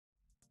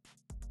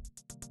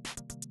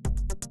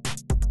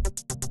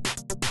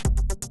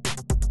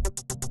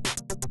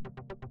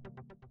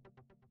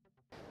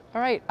All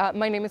right,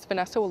 my name is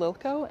Vanessa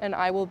Walilko, and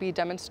I will be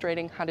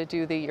demonstrating how to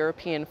do the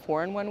European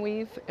 4-in-1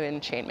 weave in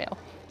chainmail.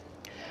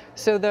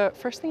 So the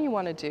first thing you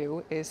want to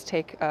do is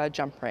take a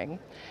jump ring,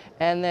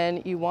 and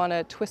then you want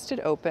to twist it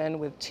open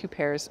with 2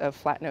 pairs of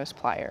flat nose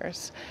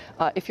pliers.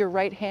 If you're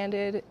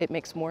right-handed, it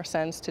makes more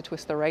sense to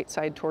twist the right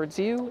side towards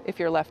you. If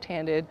you're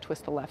left-handed,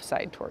 twist the left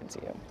side towards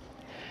you.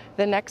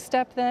 The next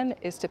step then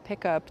is to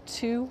pick up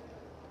 2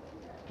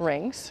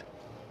 rings,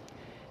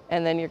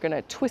 and then you're going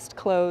to twist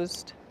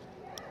closed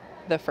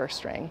the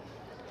first ring.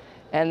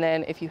 And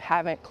then if you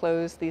haven't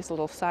closed these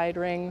little side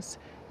rings,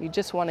 you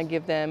just want to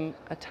give them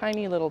a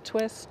tiny little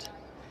twist.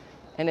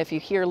 And if you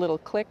hear little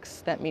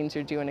clicks, that means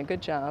you're doing a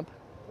good job.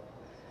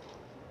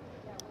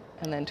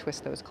 And then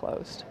twist those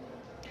closed.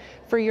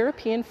 For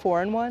European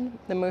 4-in-1,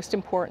 the most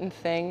important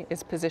thing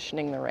is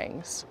positioning the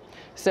rings.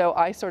 So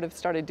I sort of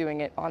started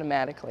doing it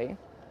automatically.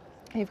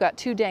 You've got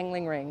 2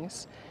 dangling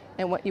rings,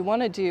 and what you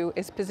want to do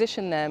is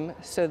position them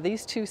so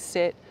these 2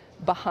 sit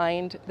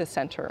behind the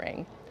center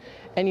ring.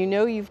 And you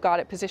know you've got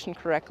it positioned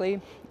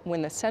correctly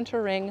when the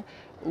center ring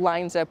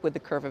lines up with the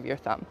curve of your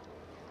thumb.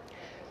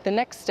 The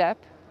next step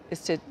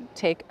is to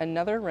take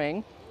another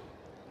ring,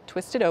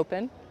 twist it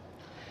open,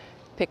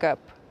 pick up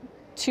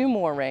 2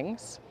 more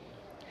rings,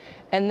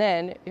 and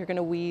then you're going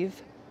to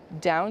weave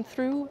down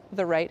through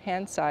the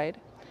right-hand side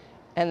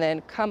and then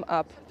come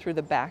up through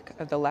the back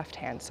of the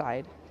left-hand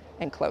side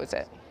and close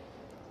it.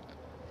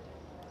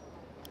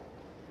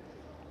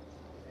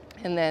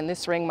 And then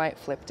this ring might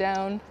flip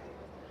down,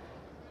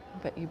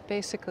 but you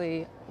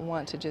basically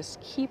want to just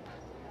keep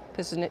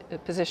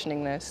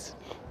positioning this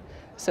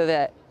so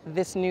that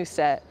this new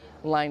set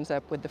lines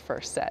up with the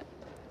first set.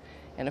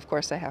 And of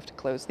course I have to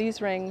close these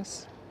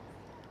rings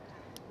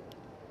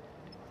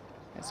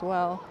as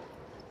well.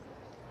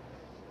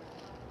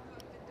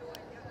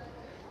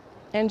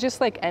 And just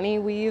like any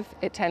weave,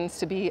 it tends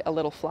to be a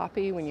little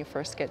floppy when you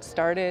first get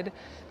started,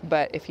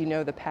 but if you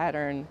know the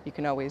pattern, you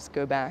can always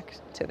go back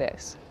to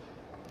this.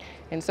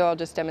 And so I'll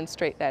just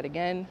demonstrate that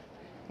again.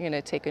 You're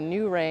going to take a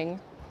new ring,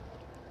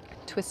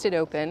 twist it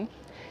open,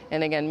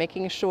 and again,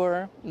 making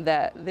sure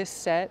that this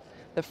set,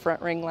 the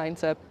front ring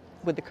lines up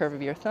with the curve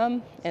of your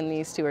thumb, and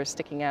these 2 are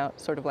sticking out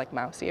sort of like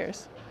mouse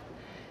ears.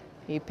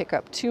 You pick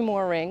up 2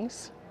 more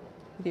rings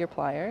with your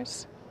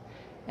pliers,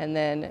 and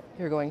then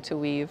you're going to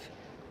weave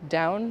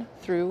down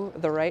through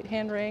the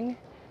right-hand ring,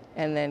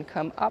 and then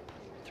come up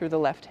through the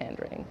left-hand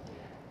ring,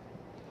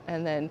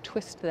 and then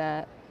twist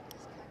that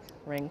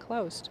ring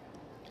closed.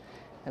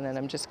 And then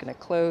I'm just going to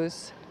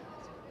close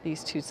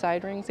these 2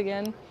 side rings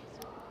again.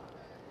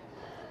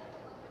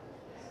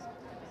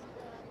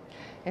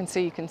 And so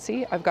you can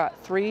see I've got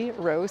 3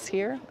 rows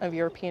here of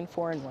European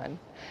 4-in-1.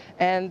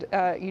 And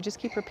you just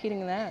keep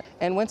repeating that.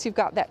 And once you've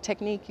got that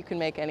technique, you can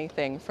make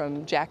anything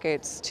from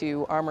jackets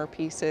to armor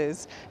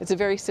pieces. It's a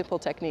very simple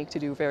technique to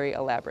do very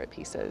elaborate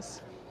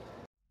pieces.